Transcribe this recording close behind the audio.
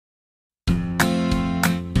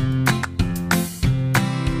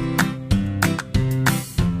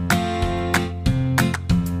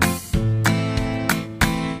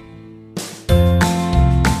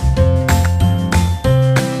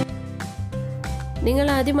നിങ്ങൾ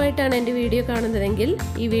ആദ്യമായിട്ടാണ് എൻ്റെ വീഡിയോ കാണുന്നതെങ്കിൽ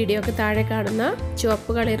ഈ വീഡിയോക്ക് താഴെ കാണുന്ന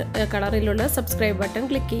ചുവപ്പ് കളറിലുള്ള സബ്സ്ക്രൈബ് ബട്ടൺ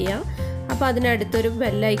ക്ലിക്ക് ചെയ്യുക. അപ്പോൾ അതിനടുത്തൊരു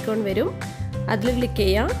ബെൽ ഐക്കോൺ വരും, അതിൽ ക്ലിക്ക്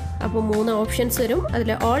ചെയ്യുക. അപ്പോൾ 3 ഓപ്ഷൻസ് വരും, അതിൽ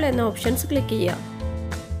ഓൾ എന്ന ഓപ്ഷൻസ് ക്ലിക്ക് ചെയ്യുക.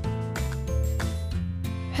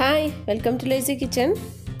 Hi, welcome to lazy kitchen.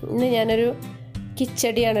 ഇന്ന് ഞാനൊരു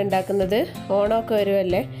കിച്ചടിയാണ് ഉണ്ടാക്കുന്നത്. ഓണമൊക്കെ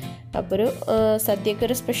വരുമല്ലേ, അപ്പോൾ ഒരു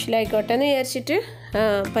സദ്യക്കൊരു സ്പെഷ്യൽ ആയിക്കോട്ടെ എന്ന് വിചാരിച്ചിട്ട്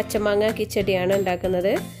പച്ചമാങ്ങ കിച്ചടിയാണ്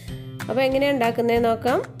ഉണ്ടാക്കുന്നത്. അപ്പോൾ എങ്ങനെയാണ് ഉണ്ടാക്കുന്നതെന്ന്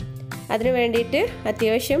നോക്കാം. അതിന് വേണ്ടിയിട്ട്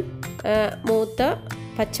അത്യാവശ്യം മൂത്ത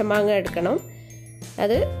പച്ചമാങ്ങ എടുക്കണം.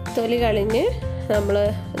 അത് തൊലി കളഞ്ഞ് നമ്മൾ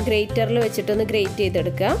ഗ്രേറ്ററിൽ വെച്ചിട്ടൊന്ന് ഗ്രേറ്റ്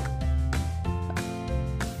ചെയ്തെടുക്കുക.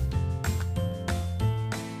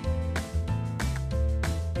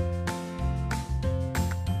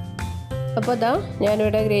 അപ്പോൾ ഇതാ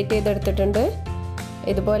ഞാനിവിടെ ഗ്രേറ്റ് ചെയ്തെടുത്തിട്ടുണ്ട്.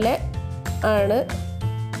 ഇതുപോലെ ആണ്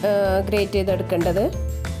ഗ്രേറ്റ് ചെയ്തെടുക്കേണ്ടത്.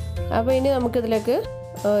 അപ്പോൾ ഇനി നമുക്കിതിലേക്ക്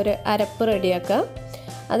ഒരു അരപ്പ് റെഡിയാക്കാം.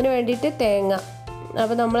 അതിന് വേണ്ടിയിട്ട് തേങ്ങ,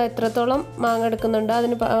 അപ്പോൾ നമ്മൾ എത്രത്തോളം മാങ്ങ എടുക്കുന്നുണ്ടോ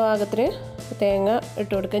അതിന് പാകത്തിന് തേങ്ങ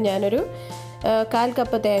ഇട്ട് കൊടുക്കുക. ഞാനൊരു 1/4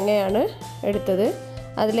 കപ്പ് തേങ്ങയാണ് എടുത്തത്.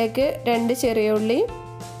 അതിലേക്ക് 2 ചെറിയ ഉള്ളി,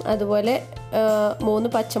 അതുപോലെ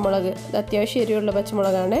 3 പച്ചമുളക്, അത്യാവശ്യം എരിവുള്ള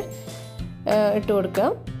പച്ചമുളകാണ് ഇട്ട് കൊടുക്കുക.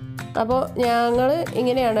 അപ്പോൾ ഞങ്ങൾ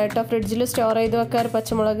ഇങ്ങനെയാണ് കേട്ടോ ഫ്രിഡ്ജിൽ സ്റ്റോർ ചെയ്ത് വെക്കാറ്.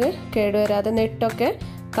 പച്ചമുളക് കേടുവരാതെ നെട്ടൊക്കെ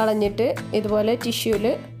കളഞ്ഞിട്ട് ഇതുപോലെ ടിഷ്യൂവിൽ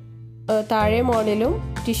താഴെ മുകളിലും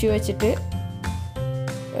ടിഷ്യൂ വെച്ചിട്ട്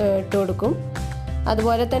ഇട്ട് കൊടുക്കും.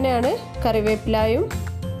 അതുപോലെ തന്നെയാണ് കറിവേപ്പിലയും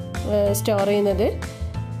സ്റ്റോർ ചെയ്യുന്നത്.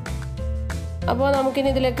 അപ്പോൾ നമുക്കിനി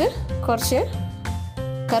ഇതിലേക്ക് കുറച്ച്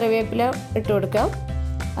കറിവേപ്പില ഇട്ട് കൊടുക്കാം.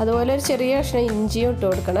 അതുപോലെ ഒരു ചെറിയ കഷ്ണം ഇഞ്ചിയും ഇട്ട്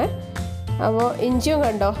കൊടുക്കണേ. അപ്പോൾ ഇഞ്ചിയും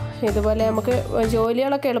കണ്ടോ, ഇതുപോലെ നമുക്ക്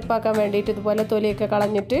ജോലികളൊക്കെ എളുപ്പമാക്കാൻ വേണ്ടിയിട്ട് ഇതുപോലെ തൊലിയൊക്കെ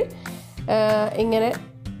കളഞ്ഞിട്ട് ഇങ്ങനെ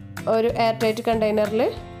ഒരു എയർ ടൈറ്റ് കണ്ടെയ്നറിൽ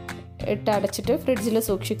ഇട്ട് അടച്ചിട്ട് ഫ്രിഡ്ജിൽ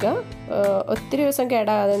സൂക്ഷിക്കുക. ഒത്തിരി ദിവസം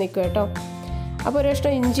കേടാകാതെ നിൽക്കും കേട്ടോ. അപ്പോൾ ഒരു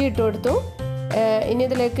കഷ്ണം ഇഞ്ചി ഇട്ട് കൊടുത്തു. ഇനി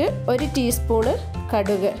ഇതിലേക്ക് 1 ടീസ്പൂണ്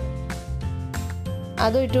കടുക്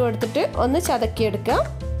അതും ഇട്ട് കൊടുത്തിട്ട് ഒന്ന് ചതക്കിയെടുക്കുക.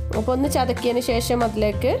 അപ്പോൾ ഒന്ന് ചതക്കിയതിന് ശേഷം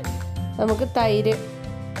അതിലേക്ക് നമുക്ക്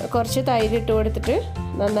കുറച്ച് തൈര് ഇട്ട് കൊടുത്തിട്ട്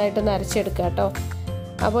നന്നായിട്ടൊന്ന് അരച്ചെടുക്കുക കേട്ടോ.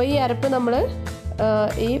 അപ്പോൾ ഈ അരപ്പ് നമ്മൾ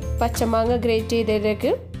ഈ പച്ചമാങ്ങ ഗ്രേറ്റ്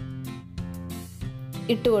ചെയ്തതിലേക്ക്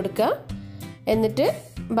ഇട്ട് കൊടുക്കുക. എന്നിട്ട്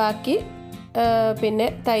ബാക്കി പിന്നെ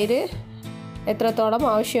തൈര് എത്രത്തോളം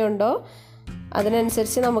ആവശ്യമുണ്ടോ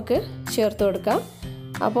അതിനനുസരിച്ച് നമുക്ക് ചേർത്ത് കൊടുക്കാം.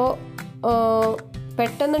 അപ്പോൾ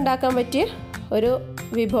പെട്ടെന്ന് ഉണ്ടാക്കാൻ പറ്റിയ ഒരു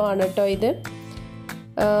വിഭവമാണ് കേട്ടോ ഇത്.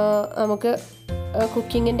 നമുക്ക്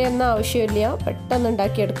കുക്കിങ്ങിൻ്റെ ഒന്നും ആവശ്യമില്ല, പെട്ടെന്ന്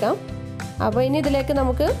ഉണ്ടാക്കിയെടുക്കാം. അപ്പോൾ ഇനി ഇതിലേക്ക്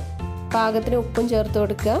നമുക്ക് പാകത്തിന് ഉപ്പും ചേർത്ത്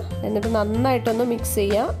കൊടുക്കുക. എന്നിട്ട് നന്നായിട്ടൊന്ന് മിക്സ്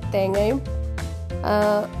ചെയ്യുക. തേങ്ങയും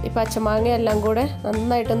ഈ പച്ചമാങ്ങയും എല്ലാം കൂടെ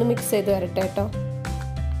നന്നായിട്ടൊന്ന് മിക്സ് ചെയ്ത് വരട്ടെ കേട്ടോ.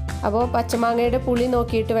 അപ്പോൾ പച്ചമാങ്ങയുടെ പുളി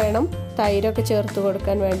നോക്കിയിട്ട് വേണം തൈരൊക്കെ ചേർത്ത്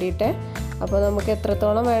കൊടുക്കാൻ വേണ്ടിയിട്ട്. അപ്പോൾ നമുക്ക്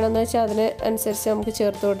എത്രത്തോളം വേണമെന്ന് വെച്ചാൽ അതിന് അനുസരിച്ച് നമുക്ക്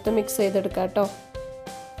ചേർത്ത് കൊടുത്ത് മിക്സ് ചെയ്തെടുക്കാം കേട്ടോ.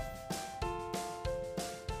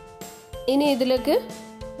 ഇനി ഇതിലേക്ക്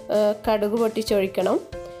കടുക് പൊട്ടിച്ചൊഴിക്കണം.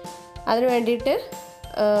 അതിന് വേണ്ടിയിട്ട്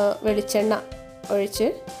വെളിച്ചെണ്ണ ഒഴിച്ച്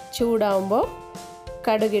ചൂടാവുമ്പോൾ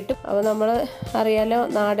കടുകിട്ട്. അപ്പോൾ നമ്മൾ അറിയാലോ,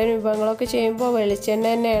 നാടൻ വിഭവങ്ങളൊക്കെ ചെയ്യുമ്പോൾ വെളിച്ചെണ്ണ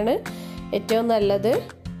തന്നെയാണ് ഏറ്റവും നല്ലത്.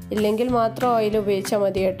 ഇല്ലെങ്കിൽ മാത്രം ഓയിൽ ഉപയോഗിച്ചാൽ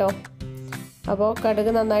മതി കേട്ടോ. അപ്പോൾ കടുക്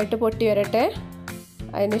നന്നായിട്ട് പൊട്ടി വരട്ടെ.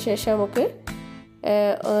 അതിന് ശേഷം നമുക്ക്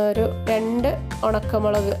ഒരു 2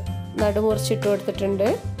 ഉണക്കമുളക് നടുമുറിച്ചിട്ട് കൊടുത്തിട്ടുണ്ട്.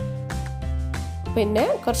 പിന്നെ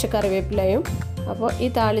കുറച്ച് കറിവേപ്പിലയും. അപ്പോൾ ഈ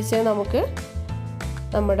താളിച്ച് നമുക്ക്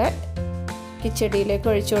നമ്മുടെ കിച്ചടിയിലേക്ക്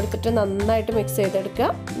ഒഴിച്ചു കൊടുത്തിട്ട് നന്നായിട്ട് മിക്സ് ചെയ്തെടുക്കുക.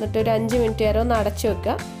 എന്നിട്ട് ഒരു 5 മിനിറ്റ് നേരം ഒന്ന് അടച്ചു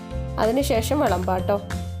വെക്കുക. അതിന് ശേഷം വിളമ്പാട്ടോ.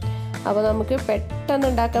 അപ്പോൾ നമുക്ക് പെട്ടെന്ന്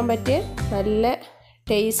ഉണ്ടാക്കാൻ പറ്റിയ നല്ല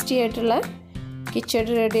ടേസ്റ്റി ആയിട്ടുള്ള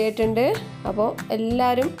കിച്ചടി റെഡി ആയിട്ടുണ്ട്. അപ്പോൾ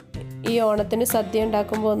എല്ലാവരും ഈ ഓണത്തിന് സദ്യ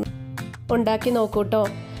ഉണ്ടാക്കുമ്പോൾ ഒന്ന് ഉണ്ടാക്കി നോക്കൂ കേട്ടോ.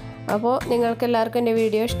 അപ്പോൾ നിങ്ങൾക്ക് എല്ലാവർക്കും എൻ്റെ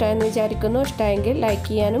വീഡിയോ ഇഷ്ടമായെന്ന് വിചാരിക്കുന്നു. ഇഷ്ടമായെങ്കിൽ ലൈക്ക്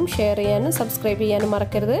ചെയ്യാനും ഷെയർ ചെയ്യാനും സബ്സ്ക്രൈബ് ചെയ്യാനും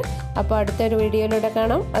മറക്കരുത്. അപ്പോൾ അടുത്തൊരു വീഡിയോയിലൂടെ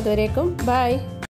കാണാം. അതുവരേക്കും ബൈ.